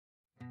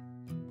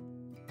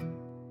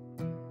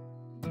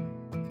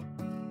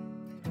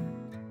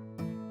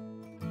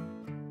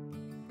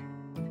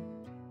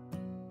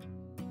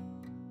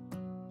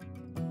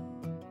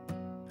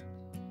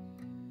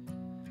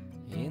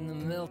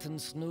melting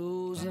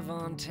snows of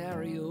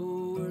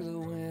Ontario, where the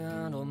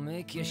wind will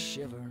make you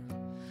shiver.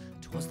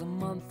 'Twas the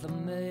month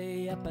of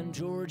May up in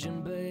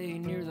Georgian Bay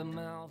near the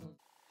mouth.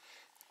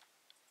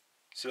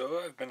 So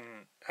I've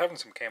been having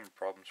some camera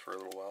problems for a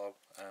little while,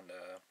 and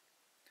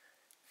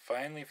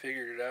finally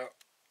figured it out,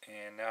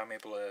 and now I'm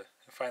able to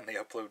finally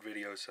upload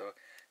videos. So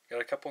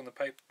got a couple in the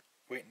pipe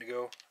waiting to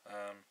go.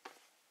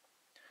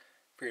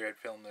 Figured I'd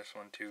film this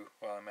one too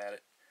while I'm at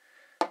it.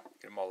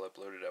 Get them all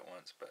uploaded at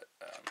once. But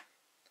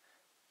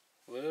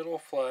little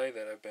fly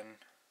that I've been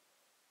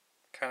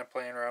kind of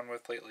playing around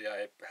with lately.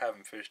 I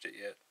haven't fished it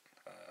yet.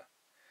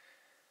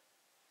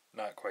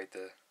 Not quite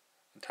the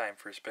time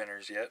for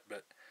spinners yet,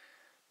 but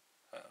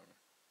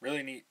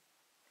really neat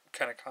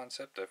kind of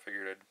concept. I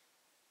figured I'd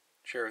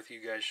share with you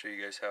guys, show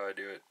you guys how I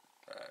do it.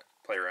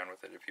 Play around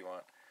with it if you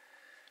want.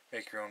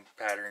 Make your own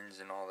patterns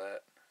and all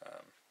that.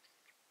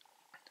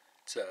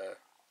 It's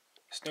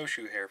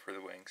snowshoe hair for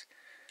the wings.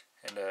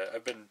 And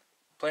I've been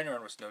playing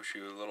around with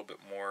snowshoe a little bit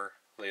more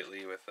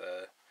lately with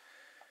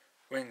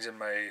wings in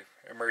my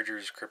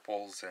emergers,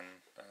 cripples,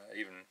 and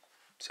even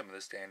some of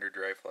the standard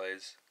dry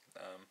flies.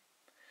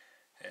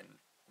 And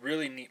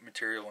really neat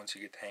material once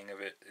you get the hang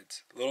of it.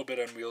 It's a little bit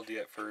unwieldy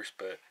at first,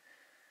 but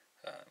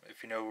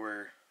if you know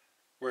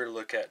where to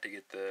look at to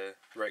get the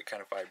right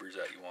kind of fibers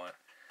that you want,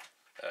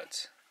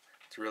 it's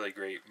a really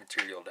great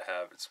material to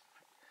have. It's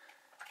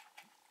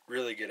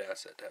really good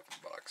asset to have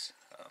in the box.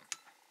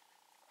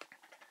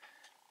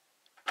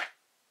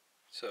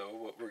 So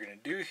what we're going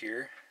to do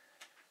here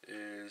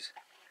is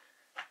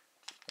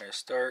we're going to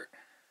start,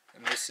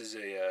 and this is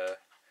a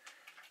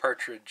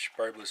Partridge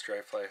Barbless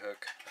Dry Fly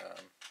hook. I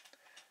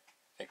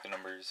think the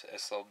number is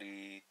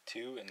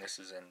SLD2, and this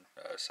is in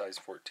size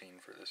 14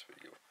 for this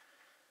video.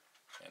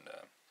 And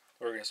what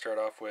we're going to start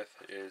off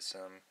with is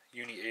some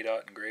Uni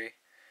 8-aught in gray,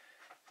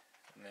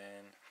 and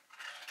then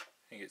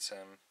you get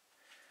some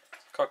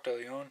Coq de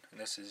Leon,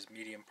 and this is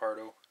medium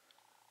Pardo,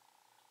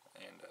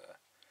 and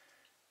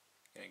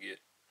going to get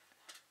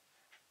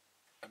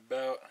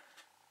about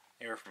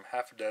anywhere from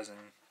half a dozen,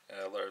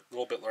 a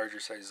little bit larger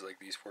sizes like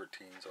these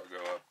 14s. I'll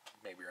go up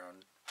maybe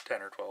around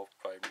 10 or 12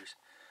 fibers.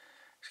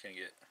 Just going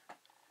to get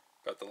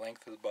about the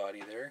length of the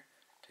body there,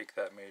 take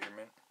that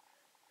measurement,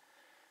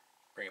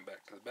 bring it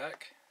back to the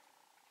back.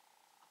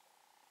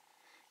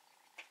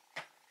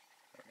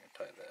 I'm going to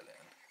tie that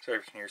in. Sorry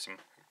if you can hear some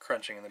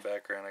crunching in the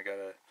background. I got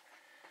a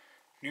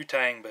new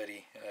tying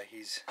buddy.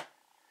 He's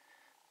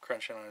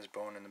crunching on his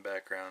bone in the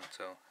background,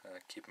 so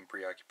keep him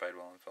preoccupied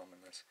while I'm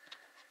filming this.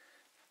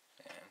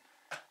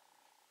 And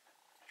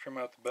trim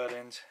out the butt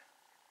ends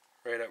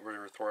right at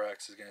where the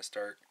thorax is going to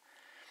start.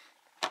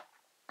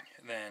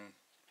 And then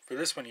for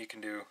this one you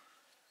can do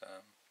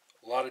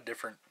a lot of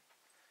different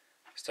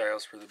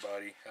styles for the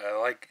body. I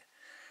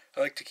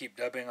like to keep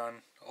dubbing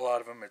on a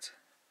lot of them. It's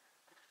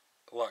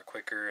a lot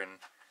quicker and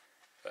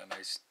a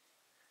nice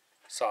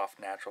soft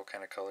natural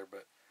kind of color,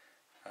 but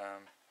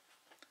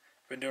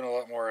been doing a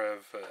lot more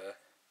of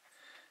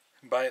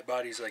Biot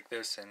bodies like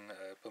this, and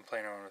been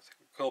playing around with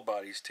quill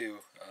bodies too.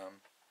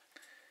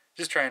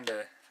 Just trying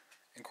to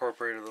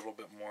incorporate a little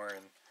bit more,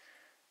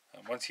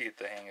 and once you get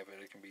the hang of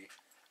it, it can be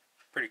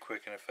pretty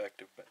quick and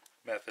effective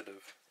method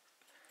of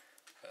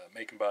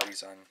making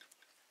bodies on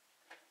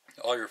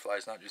all your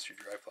flies, not just your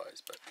dry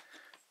flies, but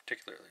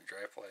particularly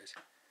dry flies.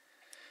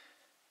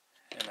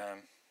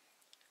 And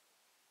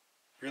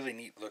really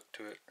neat look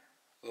to it,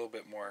 a little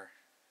bit more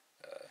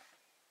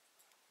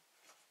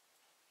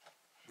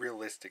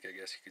realistic, I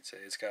guess you could say.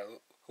 It's got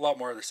a lot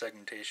more of the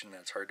segmentation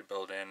that's hard to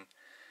build in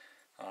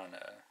on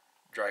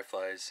dry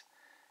flies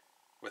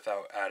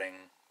without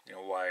adding,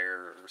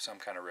 wire or some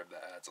kind of rib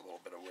that adds a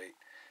little bit of weight.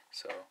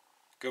 So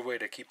good way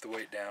to keep the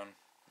weight down,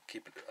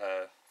 keep it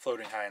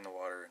floating high in the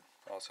water,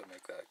 and also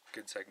make that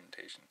good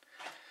segmentation.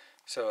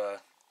 So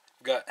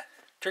we've got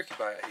turkey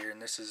Biot here,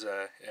 and this is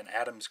an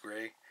Adams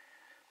gray,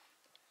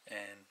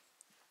 and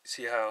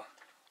see how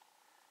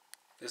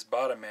this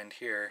bottom end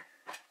here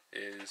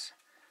is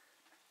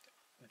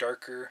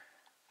darker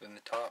than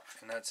the top,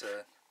 and that's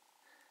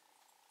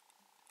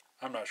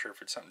I'm not sure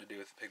if it's something to do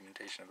with the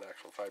pigmentation of the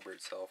actual fiber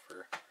itself,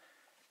 or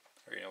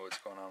what's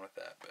going on with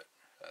that, but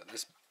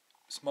this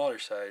smaller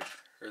side,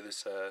 or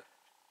this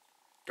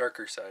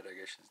darker side, I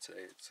guess you should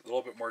say, it's a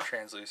little bit more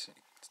translucent.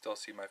 You can still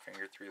see my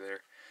finger through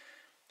there,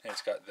 and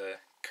it's got the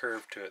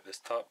curve to it. This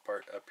top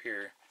part up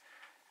here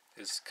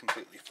is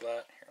completely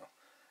flat. Here, I'll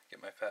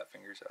get my fat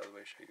fingers out of the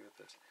way, show you with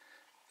this.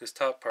 This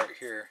top part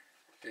here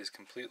is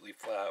completely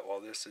flat, while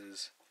this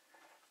is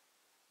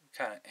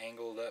kind of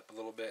angled up a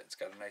little bit. It's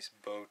got a nice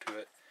bow to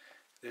it.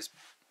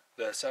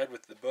 The side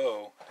with the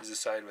bow is the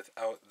side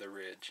without the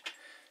ridge.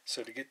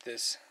 So to get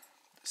this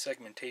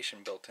segmentation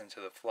built into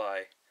the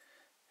fly,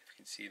 if you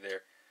can see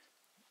there,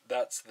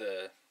 that's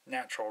the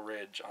natural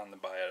ridge on the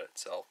Biot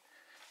itself.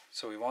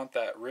 So we want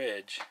that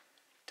ridge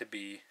to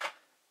be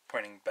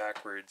pointing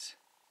backwards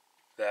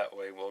that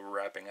way while we're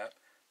wrapping up,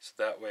 so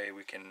that way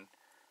we can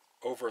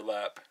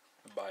overlap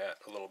the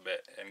Biot a little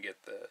bit and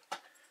get the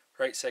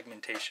right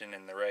segmentation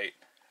and the right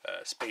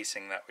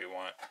spacing that we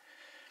want.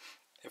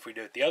 If we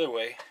do it the other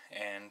way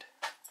and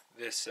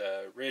this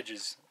ridge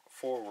is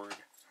forward,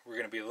 we're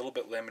going to be a little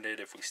bit limited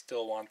if we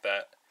still want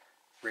that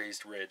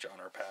raised ridge on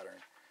our pattern.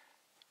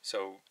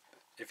 So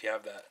if you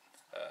have that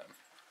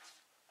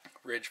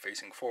ridge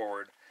facing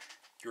forward,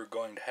 you're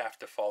going to have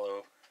to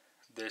follow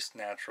this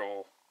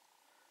natural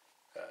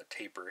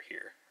taper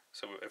here.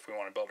 So if we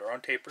want to build our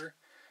own taper,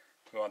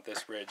 we want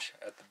this ridge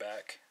at the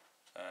back.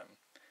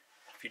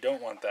 If you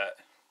don't want that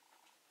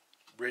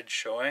ridge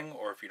showing,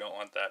 or if you don't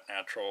want that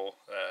natural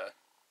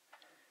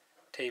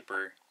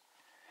taper,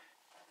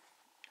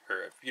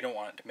 or if you don't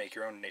want to make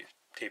your own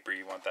taper,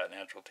 you want that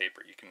natural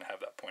taper, you can have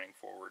that pointing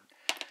forward.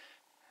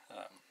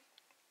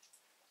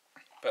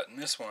 But in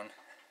this one,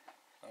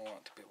 I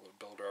want to be able to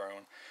build our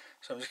own.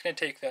 So I'm just going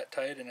to take that,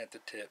 tie it in at the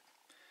tip,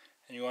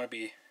 and you want to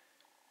be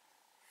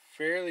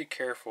fairly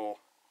careful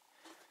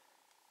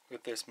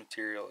with this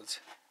material. It's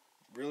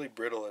really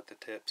brittle at the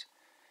tips,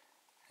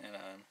 and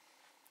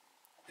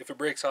if it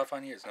breaks off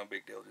on you, it's no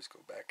big deal. Just go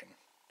back and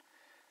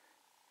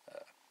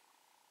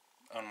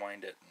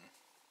unwind it and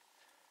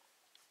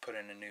put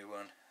in a new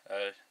one.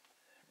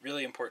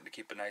 Really important to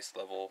keep a nice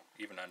level,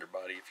 even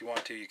underbody. If you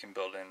want to, you can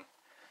build in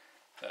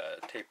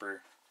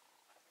taper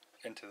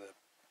into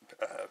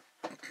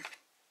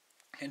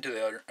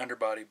the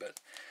underbody, but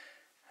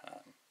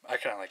I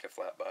kind of like a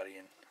flat body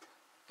and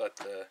let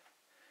the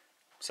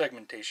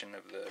segmentation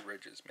of the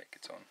ridges make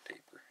its own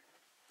taper.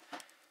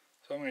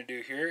 So what I'm going to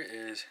do here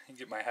is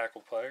get my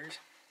hackle pliers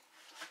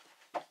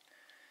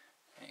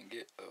and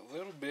get a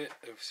little bit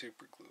of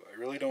super glue. I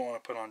really don't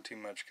want to put on too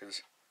much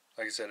because,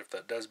 like I said, if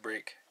that does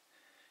break,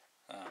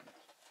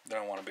 then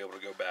I want to be able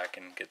to go back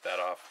and get that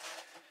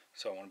off.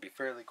 So I want to be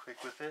fairly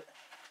quick with it,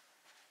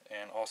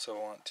 and also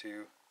want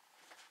to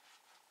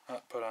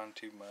not put on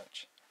too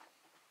much.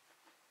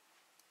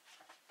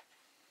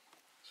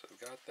 So I've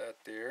got that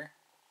there.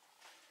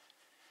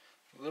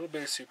 A little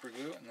bit of super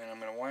glue, and then I'm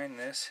going to wind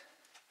this,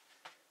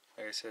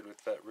 like I said,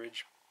 with that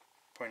ridge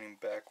pointing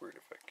backward,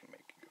 if I can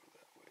make it go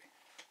that way.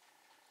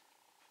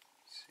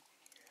 Let's see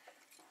here.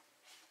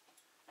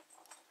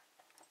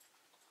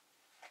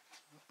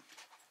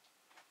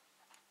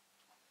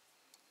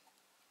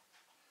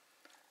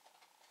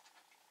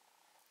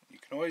 You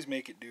can always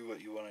make it do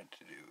what you want it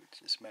to do. It's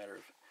just a matter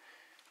of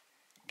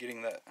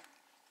getting that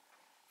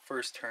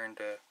first turn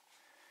to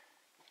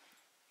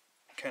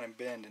kind of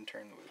bend and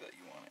turn the way that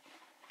you want it.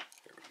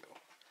 There we go.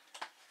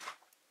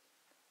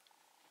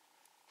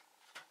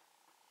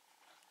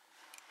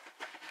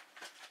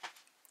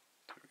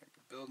 So we're going to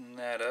be building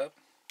that up,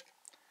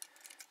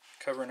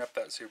 covering up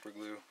that super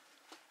glue.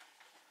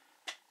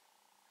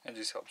 It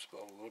just helps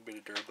build a little bit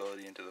of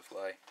durability into the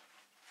fly.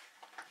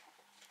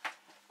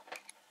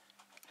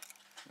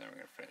 And then we're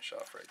going to finish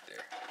off right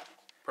there.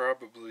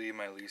 Probably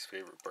my least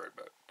favorite part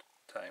about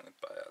tying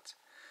with biots.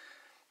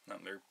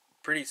 They're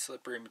pretty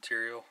slippery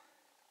material,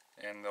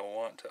 and they'll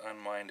want to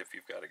unwind if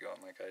you've got it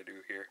going like I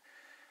do here,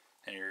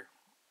 and you're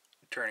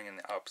turning in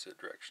the opposite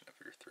direction of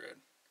your thread.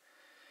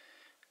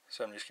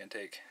 So I'm just going to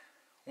take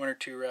 1 or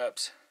 2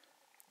 wraps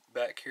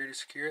back here to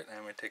secure it, and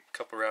I'm going to take a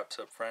couple wraps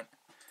up front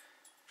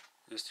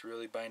just to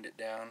really bind it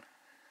down,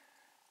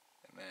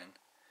 and then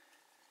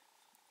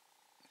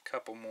a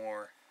couple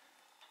more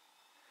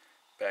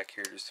back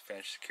here just to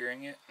finish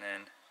securing it, and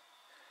then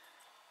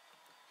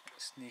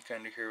sneak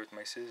under here with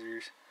my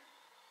scissors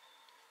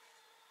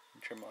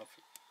and trim off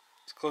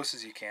as close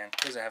as you can. It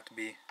doesn't have to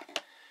be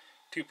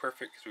too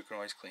perfect because we can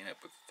always clean up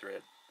with the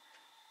thread.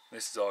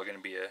 This is all going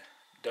to be a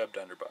dubbed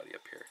underbody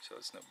up here, so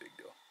it's no big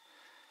deal.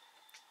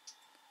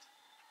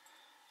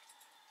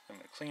 I'm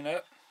going to clean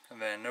up,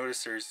 and then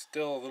notice there's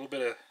still a little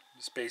bit of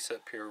space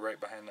up here right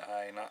behind the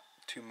eye, not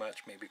too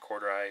much, maybe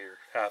quarter eye or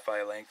half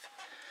eye length.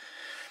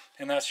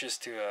 And that's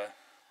just to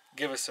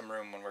give us some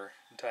room when we're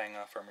tying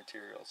off our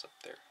materials up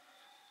there.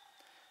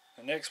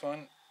 The next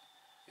one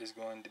is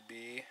going to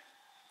be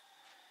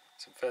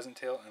some pheasant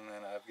tail, and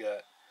then I've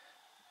got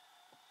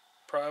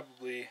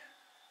probably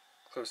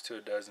close to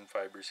a dozen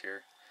fibers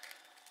here.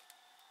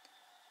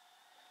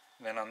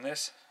 And then on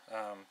this,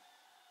 a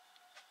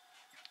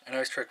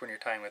nice trick when you're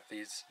tying with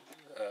these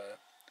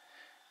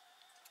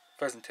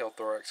pheasant tail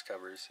thorax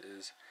covers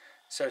is,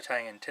 instead of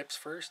tying in tips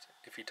first,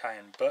 if you tie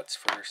in butts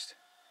first,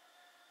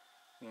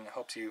 then it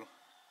helps you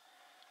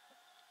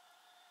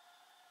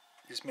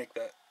just make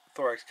that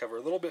thorax cover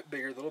a little bit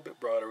bigger, a little bit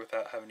broader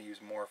without having to use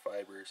more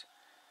fibers.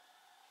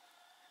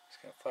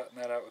 Just going to flatten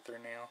that out with their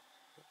nail.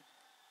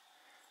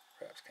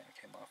 Perhaps kind of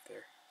came off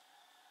there.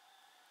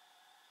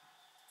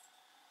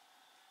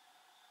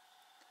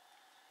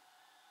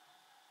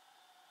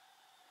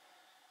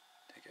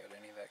 Take out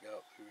any that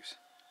got loose.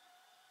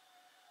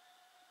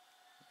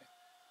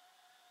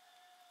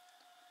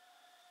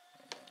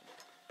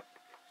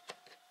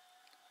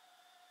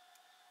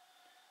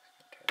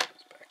 Tie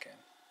those back in.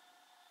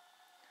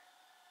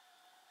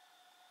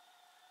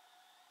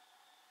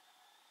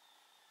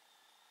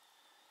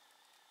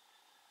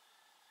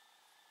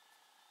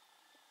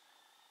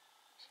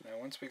 So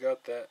now once we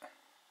got that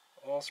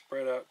all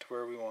spread out to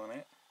where we want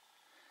it,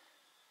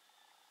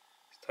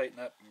 let's tighten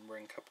up and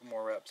bring a couple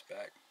more wraps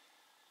back.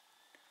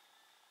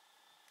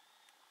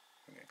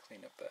 I'm going to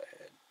clean up that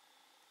head.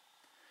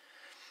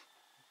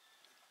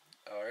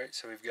 Alright,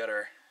 so we've got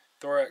our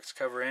thorax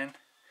cover in.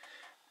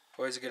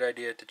 Always a good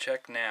idea to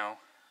check now.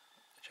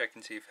 Check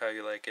and see how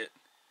you like it.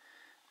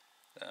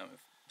 If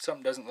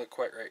something doesn't look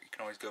quite right, you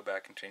can always go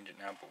back and change it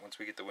now, but once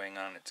we get the wing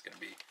on, it's going to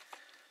be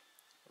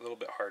a little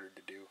bit harder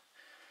to do.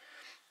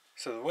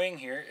 So the wing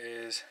here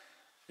is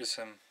just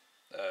some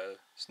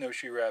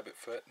snowshoe rabbit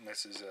foot, and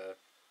this is a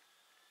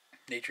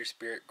Nature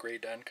Spirit gray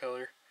dun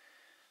color,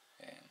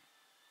 and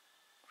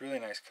really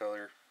nice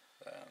color.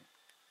 The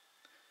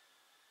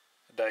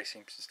dye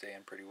seems to stay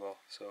in pretty well,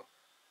 so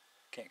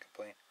can't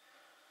complain.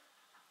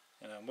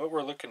 What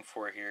we're looking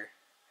for here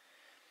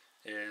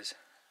is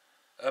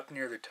up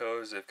near the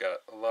toes. They've got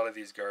a lot of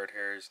these guard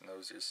hairs, and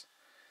those just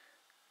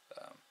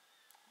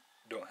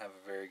don't have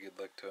a very good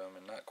look to them,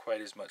 and not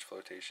quite as much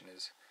flotation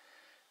as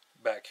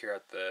back here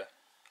at the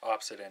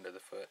opposite end of the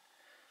foot.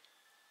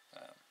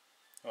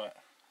 Want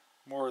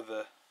more of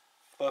the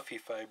fluffy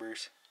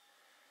fibers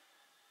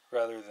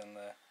rather than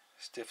the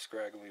stiff,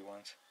 scraggly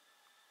ones.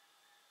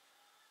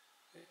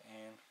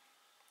 And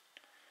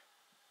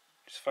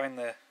just find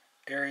the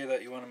area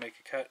that you want to make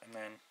a cut, and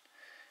then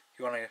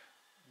you want to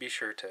be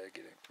sure to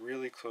get it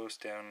really close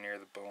down near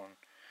the bone.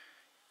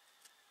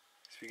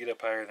 If you get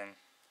up higher, then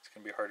it's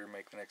going to be harder to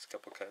make the next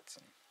couple cuts,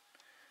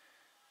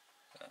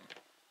 and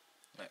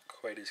not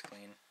quite as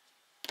clean.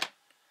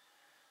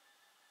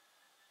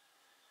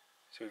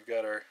 So we've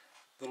got our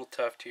little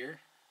tuft here,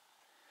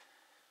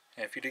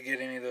 and if you do get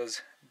any of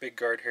those big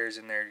guard hairs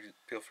in there,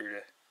 feel free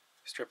to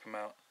strip them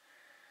out.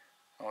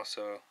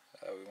 Also,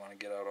 we want to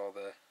get out all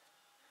the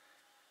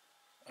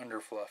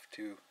underfluff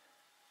too.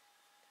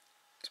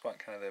 Just want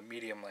kind of the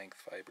medium length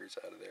fibers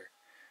out of there.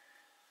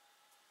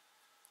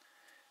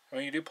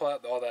 When you do pull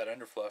out all that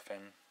underfluff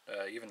and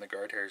even the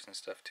guard hairs and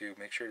stuff too,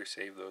 make sure to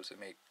save those. They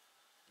make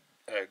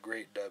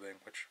great dubbing,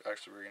 which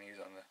actually we're going to use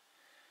on the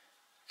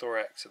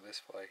thorax of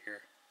this fly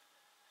here.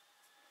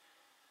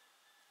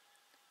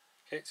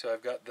 Okay, so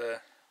I've got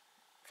the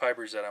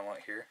fibers that I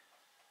want here.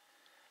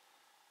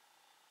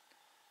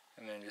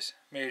 And then just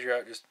measure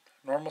out just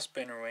normal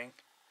spinner wing.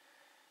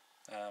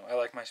 I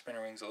like my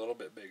spinner wings a little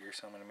bit bigger,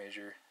 so I'm going to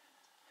measure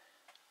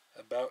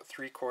about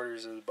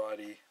 3/4 of the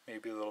body,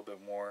 maybe a little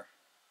bit more,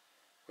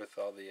 with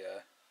all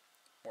the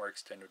more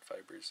extended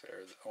fibers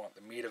there. I want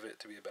the meat of it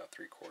to be about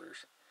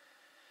 3/4.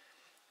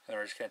 And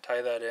we're just going to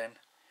tie that in,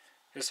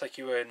 just like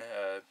you would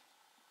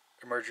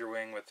emerge your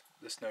wing with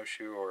the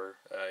snowshoe, or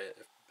if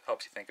it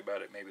helps you think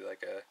about it, maybe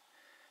like a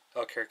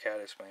elk hair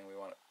caddis wing. We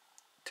want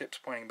tips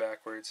pointing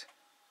backwards.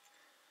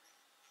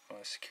 I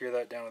want to secure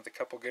that down with a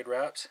couple good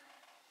wraps.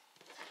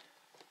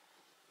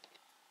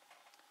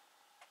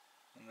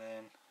 And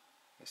then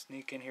I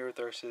sneak in here with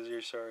our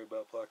scissors. Sorry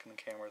about blocking the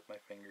camera with my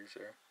fingers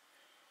there.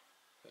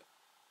 But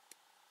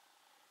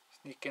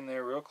sneak in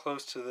there real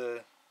close to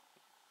the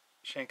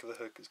shank of the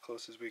hook, as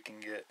close as we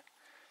can get,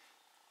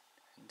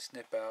 and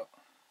snip out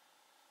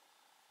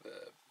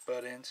the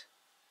butt ends.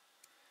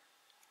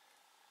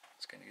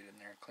 It's going to get in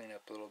there and clean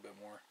up a little bit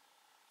more.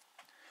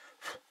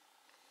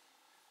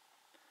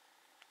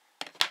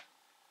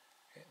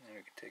 Okay, and then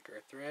we can take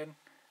our thread,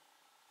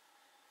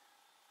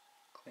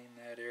 clean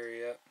that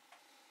area up.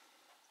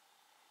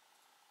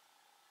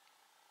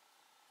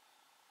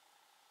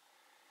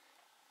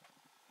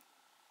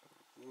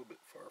 A little bit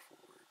far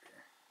forward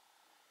here.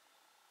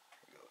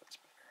 There we go, that's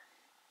better.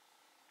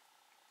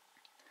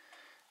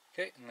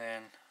 Okay, and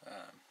then,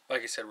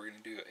 like I said, we're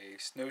going to do a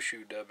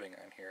snowshoe dubbing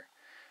on here.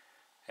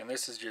 And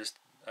this is just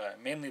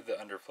mainly the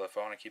underfluff.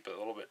 I want to keep it a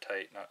little bit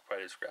tight, not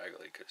quite as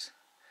scraggly, because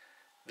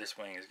this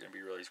wing is going to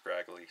be really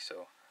scraggly.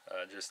 So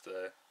just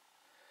the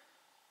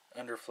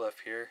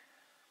underfluff here.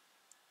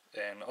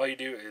 And all you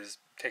do is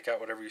take out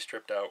whatever you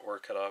stripped out, or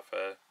cut off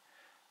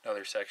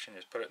another section.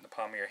 Just put it in the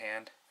palm of your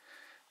hand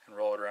and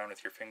roll it around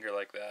with your finger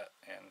like that,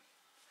 and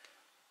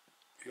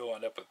you'll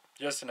end up with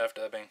just enough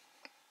dubbing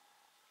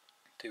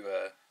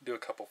to do a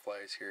couple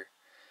flies here.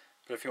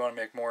 But if you want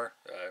to make more,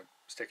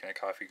 stick in a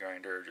coffee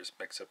grinder or just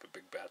mix up a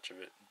big batch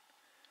of it.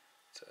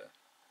 It's a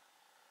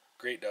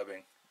great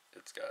dubbing.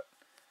 It's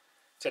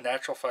a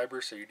natural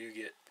fiber, so you do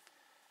get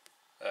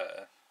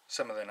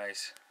some of the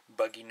nice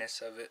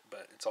bugginess of it,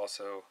 but it's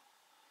also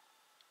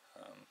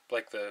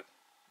like the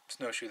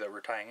snowshoe that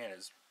we're tying in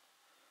is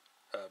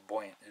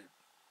buoyant.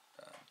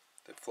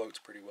 It floats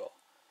pretty well.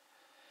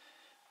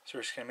 So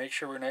we're just going to make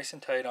sure we're nice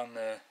and tight on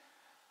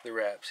the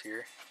wraps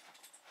here,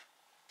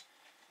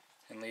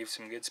 and leave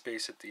some good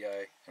space at the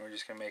eye. And we're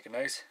just going to make a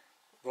nice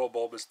little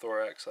bulbous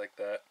thorax like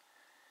that,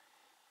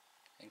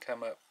 and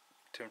come up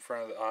to in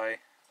front of the eye.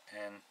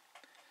 And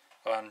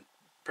on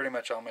pretty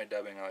much all my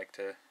dubbing, I like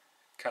to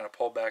kind of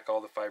pull back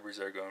all the fibers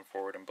that are going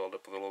forward and build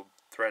up a little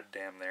thread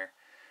dam there.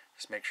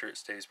 Just make sure it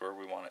stays where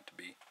we want it to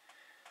be.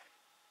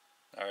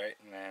 Alright,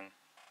 and then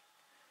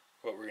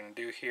what we're going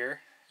to do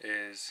here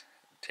is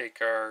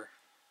take our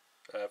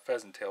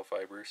pheasant tail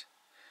fibers,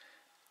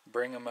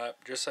 bring them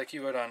up just like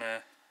you would on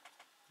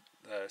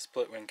a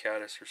split wing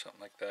caddis or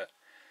something like that.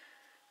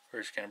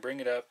 We're just going to bring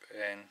it up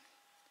and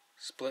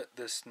split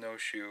this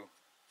snowshoe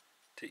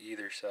to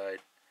either side.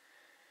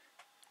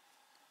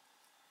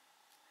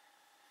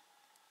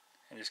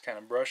 and just kind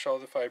of brush all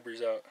the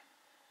fibers out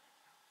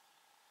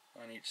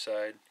on each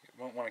side.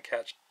 You won't want to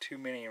catch too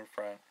many in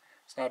front.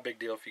 It's not a big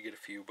deal if you get a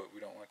few, but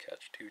we don't want to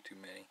catch too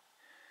many.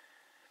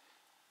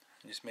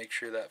 And just make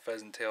sure that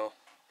pheasant tail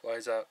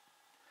flies out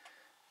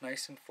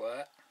nice and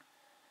flat.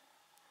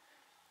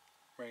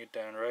 Bring it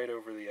down right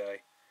over the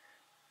eye.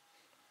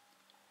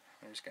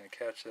 I'm just going to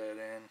catch that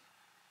in.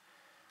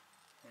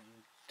 1,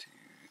 2,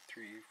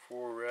 3,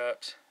 4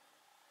 wraps.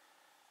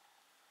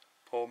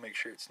 Pull, make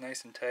sure it's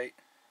nice and tight.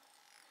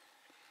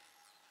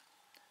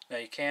 Now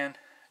you can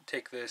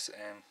take this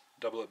and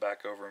double it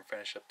back over and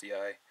finish up the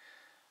eye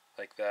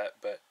like that,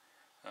 but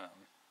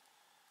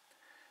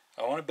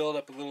I want to build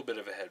up a little bit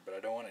of a head, but I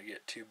don't want it to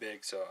get too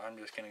big, so I'm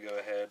just going to go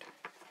ahead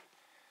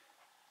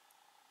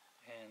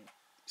and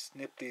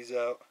snip these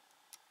out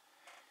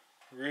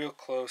real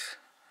close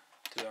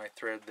to my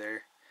thread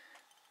there.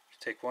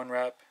 Just take one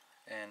wrap,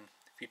 and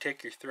if you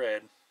take your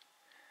thread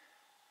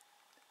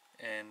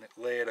and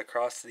lay it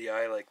across the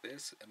eye like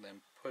this and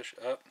then push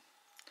up,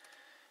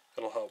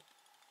 it'll help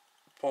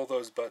pull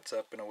those butts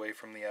up and away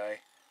from the eye,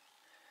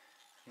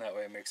 and that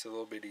way it makes it a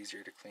little bit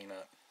easier to clean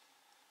up.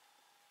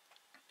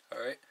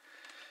 Alright,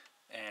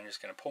 and I'm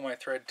just going to pull my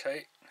thread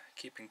tight,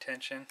 keeping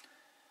tension,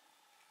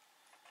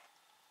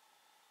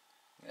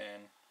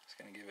 and just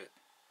going to give it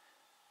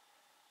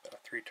about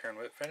a 3-turn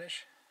whip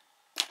finish,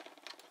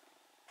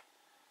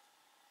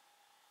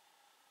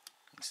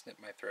 and snip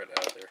my thread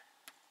out there.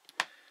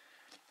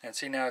 And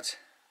see, now it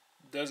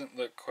doesn't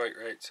look quite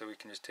right, so we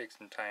can just take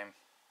some time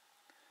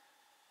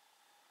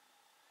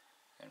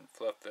and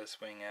fluff this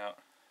wing out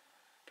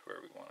to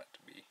where we want it to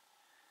be.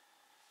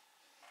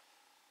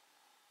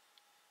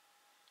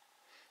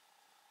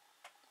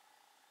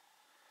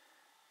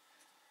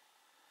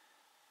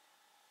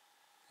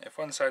 If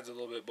one side's a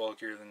little bit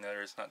bulkier than the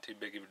other, it's not too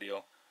big of a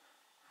deal.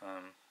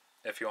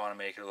 If you want to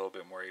make it a little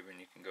bit more even,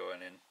 you can go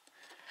in and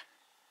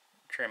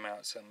trim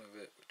out some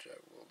of it, which I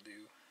will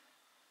do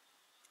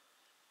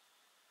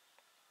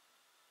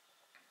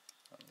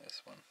on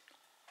this one.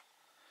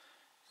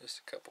 Just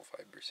a couple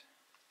fibers.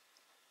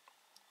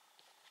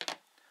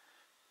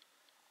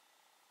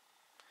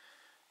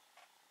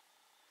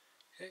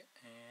 Okay,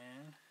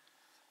 and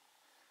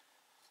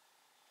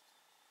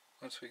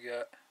once we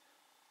got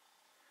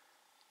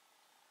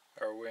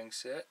our wing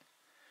set,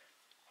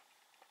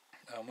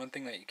 one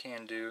thing that you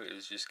can do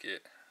is just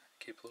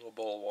keep a little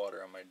bowl of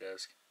water on my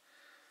desk,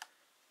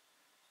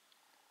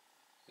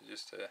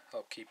 just to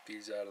help keep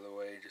these out of the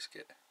way. Just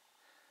get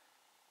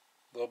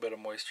a little bit of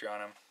moisture on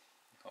them,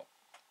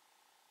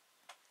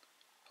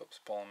 helps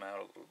pull them out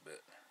a little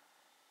bit.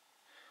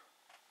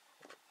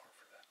 A little bit more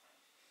for that.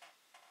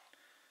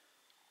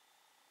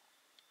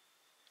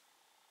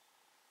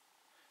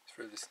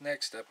 For this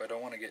next step, I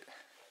don't want to get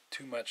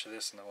too much of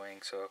this in the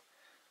wing, so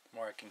the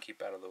more I can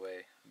keep out of the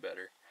way, the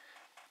better.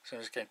 So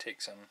I'm just going to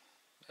take some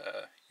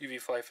UV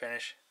fly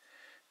finish.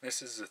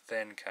 This is the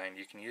thin kind.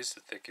 You can use the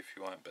thick if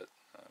you want, but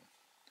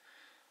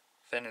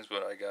thin is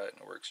what I got,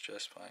 and it works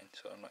just fine,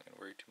 so I'm not going to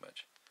worry too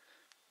much.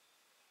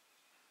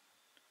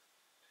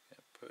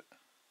 Put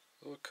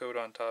a little coat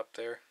on top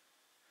there.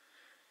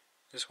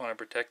 Just want to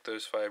protect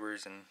those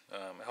fibers, and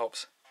it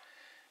helps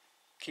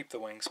keep the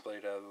wing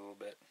splayed out a little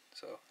bit.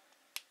 So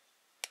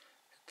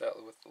hit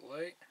that with the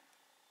light.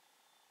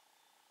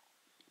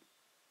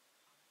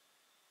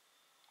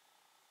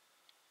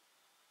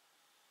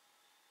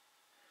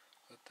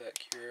 Let that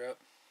cure up.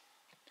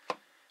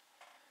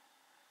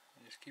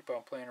 And just keep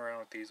on playing around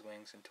with these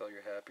wings until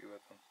you're happy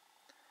with them.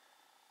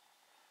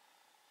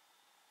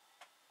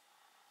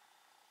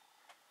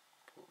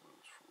 Pull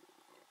those forward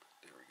a little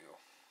bit. There we go.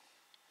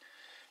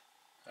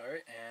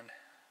 Alright, and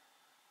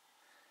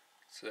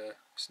it's a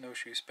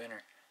snowshoe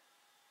spinner.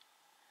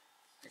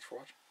 Thanks for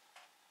watching.